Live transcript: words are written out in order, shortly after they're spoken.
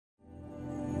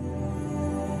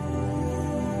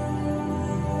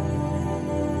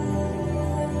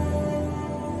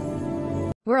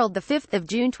World 5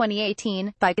 June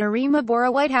 2018, by Karima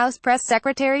Bora. White House Press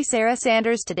Secretary Sarah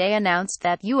Sanders today announced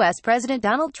that U.S. President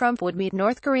Donald Trump would meet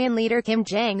North Korean leader Kim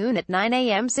Jong-un at 9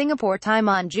 a.m. Singapore time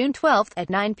on June 12, at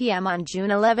 9 p.m. on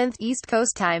June 11 East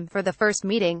Coast time for the first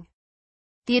meeting.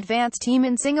 The advanced team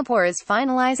in Singapore is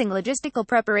finalizing logistical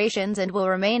preparations and will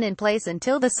remain in place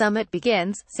until the summit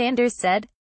begins, Sanders said.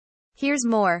 Here's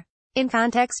more. In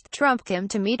context, Trump-Kim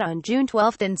to meet on June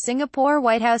 12 in Singapore.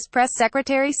 White House Press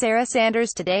Secretary Sarah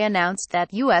Sanders today announced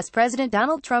that U.S. President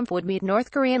Donald Trump would meet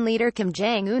North Korean leader Kim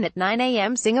Jong-un at 9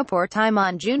 a.m. Singapore time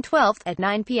on June 12, at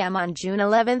 9 p.m. on June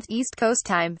 11 East Coast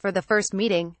time for the first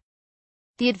meeting.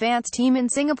 The advanced team in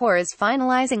Singapore is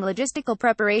finalizing logistical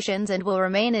preparations and will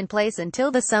remain in place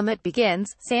until the summit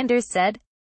begins, Sanders said.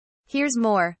 Here's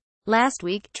more. Last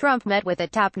week, Trump met with a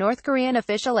top North Korean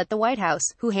official at the White House,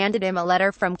 who handed him a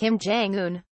letter from Kim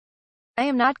Jong-un. I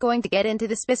am not going to get into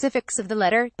the specifics of the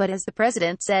letter, but as the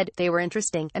president said, they were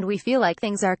interesting, and we feel like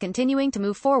things are continuing to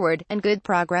move forward, and good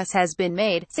progress has been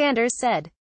made, Sanders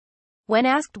said. When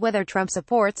asked whether Trump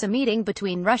supports a meeting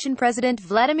between Russian President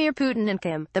Vladimir Putin and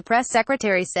Kim, the press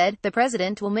secretary said, the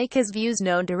president will make his views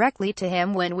known directly to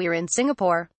him when we're in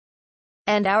Singapore.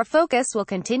 And our focus will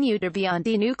continue to be on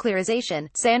denuclearization.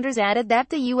 Sanders added that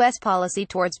the U.S. policy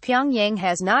towards Pyongyang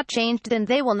has not changed and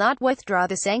they will not withdraw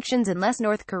the sanctions unless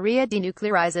North Korea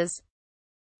denuclearizes.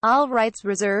 All rights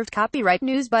reserved. Copyright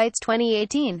News Bites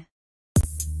 2018.